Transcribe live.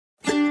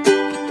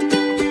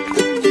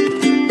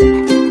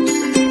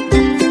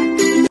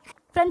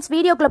friends,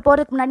 வீடியோக்குள்ள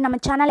போறதுக்கு முன்னாடி நம்ம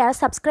சேனலை யாராவது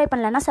சப்ஸ்கிரைப்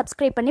பண்ணலனா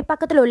சப்ஸ்கிரைப் பண்ணி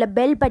பக்கத்துல உள்ள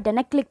பெல்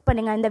பட்டனை கிளிக்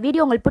பண்ணுங்க. இந்த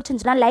வீடியோ உங்களுக்கு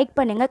பிடிச்சிருந்தா லைக்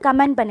பண்ணுங்க,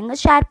 கமெண்ட் பண்ணுங்க,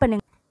 ஷேர்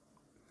பண்ணுங்க.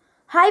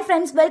 Hi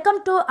friends, welcome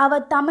to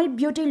our Tamil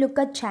beauty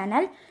looker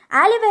channel.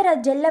 Aloe vera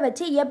ஜெல்லை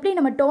வச்சு எப்படி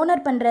நம்ம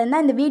டோனர்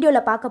பண்ணுறதுன்னு இந்த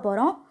வீடியோவில் பார்க்க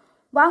போகிறோம்.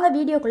 வாங்க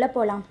வீடியோக்குள்ளே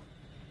போகலாம்.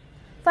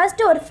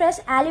 ஃபர்ஸ்ட் ஒரு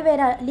ஃப்ரெஷ்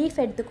ஆலிவேரா லீஃப்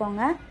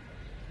எடுத்துக்கோங்க.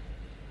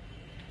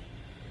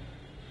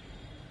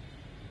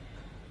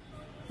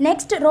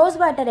 நெக்ஸ்ட் ரோஸ்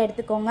வாட்டர்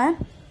எடுத்துக்கோங்க.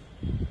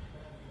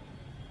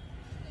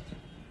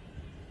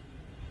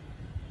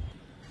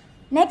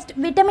 நெக்ஸ்ட்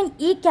விட்டமின்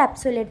இ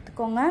கேப்சூல்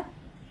எடுத்துக்கோங்க.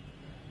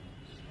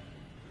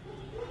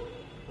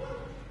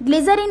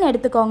 கிளிசரின்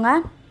எடுத்துக்கோங்க.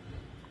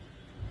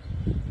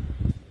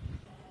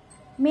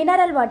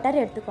 மினரல் வாட்டர்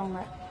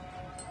எடுத்துக்கோங்க.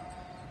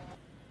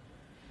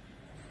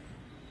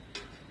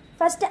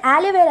 ஃபர்ஸ்ட்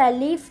ஆலிவேரா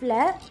லீஃபில்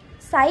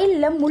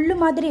சைடில் முள்ளு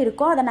மாதிரி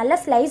இருக்கும், அதை நல்லா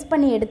ஸ்லைஸ்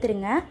பண்ணி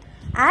எடுத்துருங்க.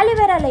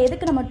 ஆலிவேராவில்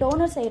எதுக்கு நம்ம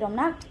toner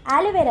செய்கிறோம்னா,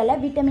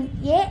 ஆலிவேராவில் vitamin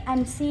A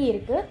and C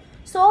இருக்குது.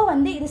 ஸோ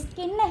இது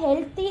ஸ்கின்னை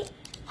ஹெல்த்தி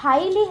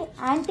ஹைலி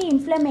ஆன்டி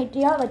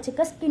இன்ஃப்ளமேட்டரியாக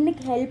வச்சுக்க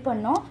ஸ்கின்னுக்கு ஹெல்ப்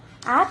பண்ணும்.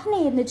 ஆக்னி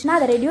இருந்துச்சுன்னா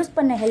அதை ரெடியூஸ்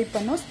பண்ண ஹெல்ப்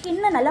பண்ணும்.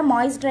 ஸ்கின்னை நல்லா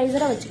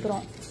மாய்ஸ்சரைசராக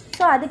வச்சுக்கிறோம்.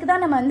 ஸோ அதுக்கு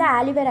தான் நம்ம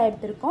ஆலிவேரா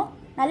எடுத்துருக்கோம்.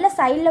 நல்லா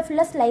சைடில்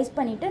ஃபுல்லாக ஸ்லைஸ்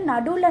பண்ணிவிட்டு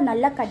நடுவில்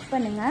நல்லா கட்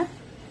பண்ணுங்கள்.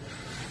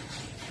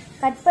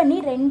 கட் பண்ணி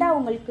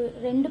உங்களுக்கு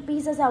 2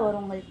 பீசஸாக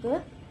வரும் உங்களுக்கு.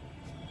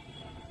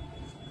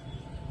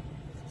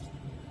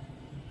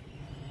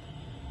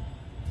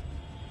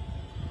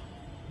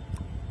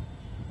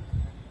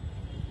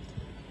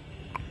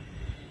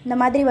 இந்த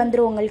மாதிரி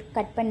வந்துடும் உங்களுக்கு.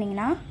 கட்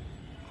பண்ணிங்கன்னா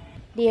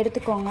இப்படி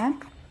எடுத்துக்கோங்க.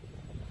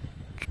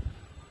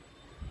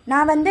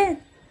 நான்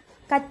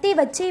கத்தி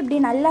வச்சு இப்படி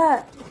நல்லா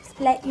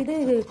இது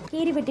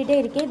கீறி விட்டுட்டே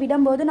இருக்கேன்.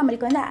 விடும்போது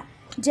நம்மளுக்கு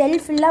ஜெல்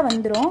ஃபுல்லாக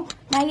வந்துடும்.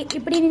 நான்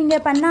இப்படி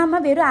நீங்கள்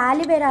பண்ணாமல் வெறும்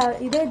ஆலிவேரா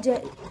இதே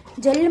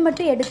ஜெல்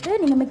மட்டும் எடுத்து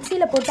நீங்கள்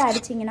மிக்சியில் போட்டு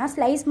அடிச்சிங்கன்னா,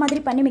 ஸ்லைஸ்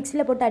மாதிரி பண்ணி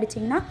மிக்சியில் போட்டு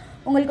அடிச்சிங்கன்னா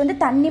உங்களுக்கு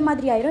தண்ணி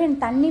மாதிரி ஆயிரும்.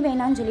 எனக்கு தண்ணி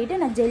வேணான்னு சொல்லிவிட்டு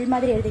நான் ஜெல்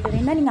மாதிரி எடுத்துக்க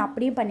வேண்டாம், நீங்கள்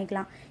அப்படியும்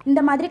பண்ணிக்கலாம்.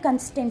 இந்த மாதிரி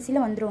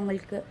கன்சிஸ்டன்சியில் வந்துடும்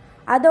உங்களுக்கு.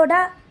 அதோட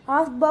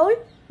 1/2 பவுல்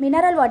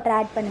மினரல் வாட்டர்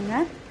ஆட்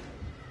பண்ணுங்கள்.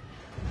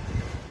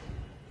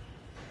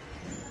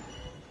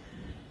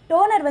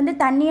 டோனர்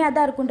தண்ணியாக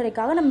தான்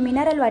இருக்குன்றதுக்காக நம்ம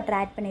மினரல் வாட்டர்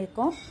ஆட்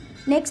பண்ணியிருக்கோம்.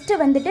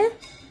 Next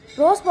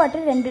rose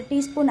water 2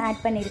 teaspoon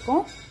add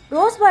பண்ணியிருக்கோம்.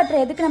 ரோஸ்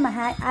வாட்டர் எதுக்கு நம்ம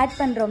ஆட்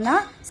பண்ணுறோம்னா,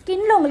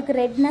 ஸ்கின்னில் உங்களுக்கு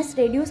ரெட்னஸ்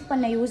ரெடியூஸ்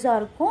பண்ண யூஸாக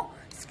இருக்கும்.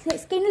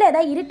 ஸ்கின்னில்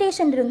எதாவது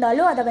இரிட்டேஷன்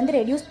இருந்தாலும் அதை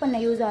ரெடியூஸ் பண்ண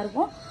யூஸாக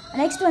இருக்கும்.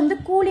 நெக்ஸ்ட்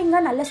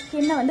கூலிங்காக நல்ல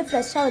ஸ்கின்னை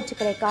ஃப்ரெஷ்ஷாக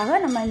வச்சுக்கிறதுக்காக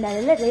நம்ம இந்த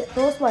இதில்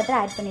ரோஸ் வாட்டர்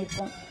ஆட்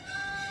பண்ணியிருக்கோம்.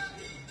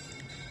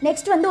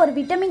 நெக்ஸ்ட் ஒரு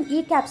விட்டமின் இ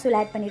கேப்சூல்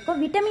ஆட்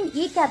பண்ணியிருக்கோம். Vitamin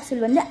E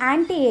capsule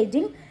anti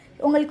ageing.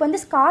 உங்களுக்கு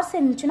ஸ்கார்ஸ்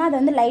இருந்துச்சுன்னா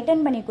அதை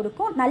லைட்டன் பண்ணி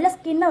கொடுக்கும். நல்ல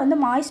ஸ்கின்னை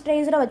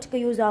மாய்ஸ்சரைசராக வச்சுக்க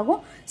யூஸ் ஆகும்.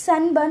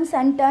 சன்பர்ன்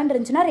சன் டர்ன்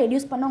இருந்துச்சுன்னா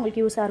ரெடியூஸ் பண்ண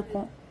உங்களுக்கு யூஸாக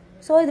இருக்கும்.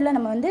 ஸோ இதில்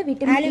நம்ம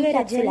விட்டமின் இ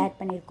கேப்சூல் ஆட்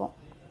பண்ணியிருக்கோம்.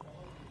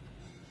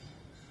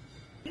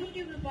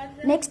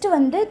 Next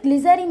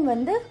glycerin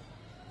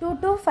 2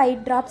 to 5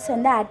 drops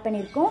add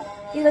பண்ணியிருக்கோம்.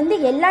 இது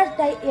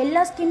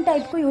எல்லா ஸ்கின்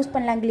டைப்புக்கும் யூஸ்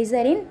பண்ணலாம்.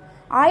 கிளிசரின்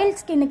ஆயில்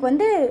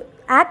ஸ்கின்னுக்கு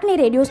ஆக்னி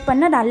ரெடியூஸ்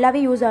பண்ண நல்லாவே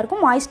யூஸாக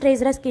இருக்கும்.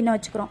 மாய்ஸ்சரைசராக ஸ்கின்னை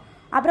வச்சுக்கிறோம்.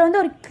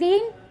 அப்புறம் ஒரு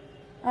க்ளீன்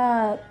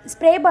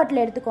ஸ்ப்ரே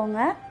பாட்டில் எடுத்துக்கோங்க.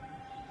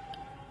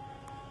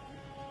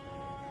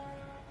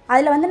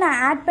 அதில்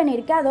நான் ஆட்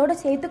பண்ணியிருக்கேன். அதோடு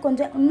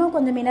சேர்த்து இன்னும்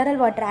கொஞ்சம்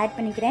மினரல் வாட்டர் ஆட்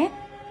பண்ணிக்கிறேன்.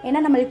 ஏன்னா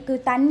நம்மளுக்கு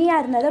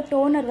தண்ணியாக இருந்தால் தான்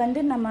டோனர்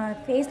நம்ம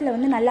ஃபேஸில்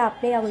நல்லா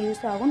அப்ளை ஆகும்,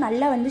 யூஸ் ஆகும்.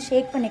 நல்லா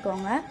ஷேக்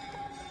பண்ணிக்கோங்க.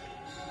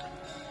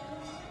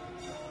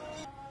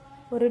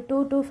 ஒரு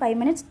 2 to 5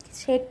 minutes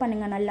ஷேக்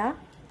பண்ணுங்கள் நல்லா.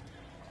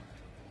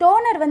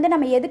 டோனர்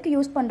நம்ம எதுக்கு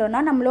யூஸ்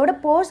பண்ணுறோன்னா, நம்மளோட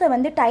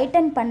போர்ஸை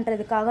டைட்டன்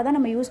பண்ணுறதுக்காக தான்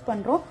நம்ம யூஸ்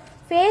பண்ணுறோம்.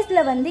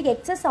 ஃபேஸில்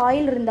எக்ஸஸ்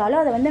ஆயில் இருந்தாலும்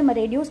அதை நம்ம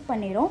ரெடியூஸ்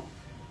பண்ணிடும்.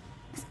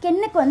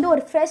 ஸ்கின்னுக்கு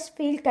ஒரு ஃப்ரெஷ்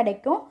ஃபீல்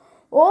கிடைக்கும்.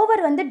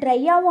 ஓவர்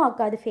ட்ரையாகவும்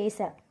ஆக்காது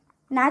ஃபேஸை.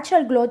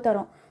 நேச்சுரல் க்ளோ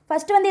தரும்.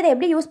 ஃபஸ்ட்டு இதை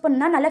எப்படி யூஸ்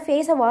பண்ணுன்னா, நல்லா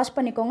ஃபேஸை வாஷ்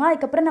பண்ணிக்கோங்க.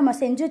 அதுக்கப்புறம் நம்ம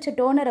செஞ்சு வச்ச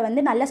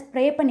டோனரை நல்லா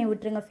ஸ்ப்ரே பண்ணி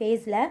விட்டுருங்க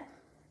ஃபேஸில்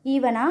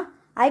ஈவனாக.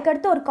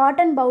 அதுக்கடுத்து ஒரு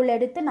காட்டன் பவுல்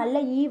எடுத்து நல்லா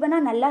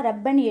ஈவனாக நல்லா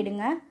ரப் பண்ணி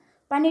எடுங்க.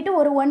 பண்ணிவிட்டு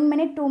ஒரு 1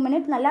 minute 2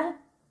 minutes நல்லா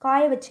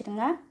காய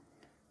வச்சுருங்க.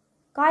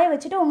 காய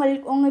வச்சுட்டு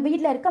உங்கள்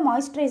வீட்டில் இருக்க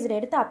மாய்ஸ்சரைசர்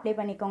எடுத்து அப்ளை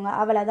பண்ணிக்கோங்க.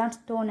 அவ்வளோதான்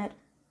டோனர்.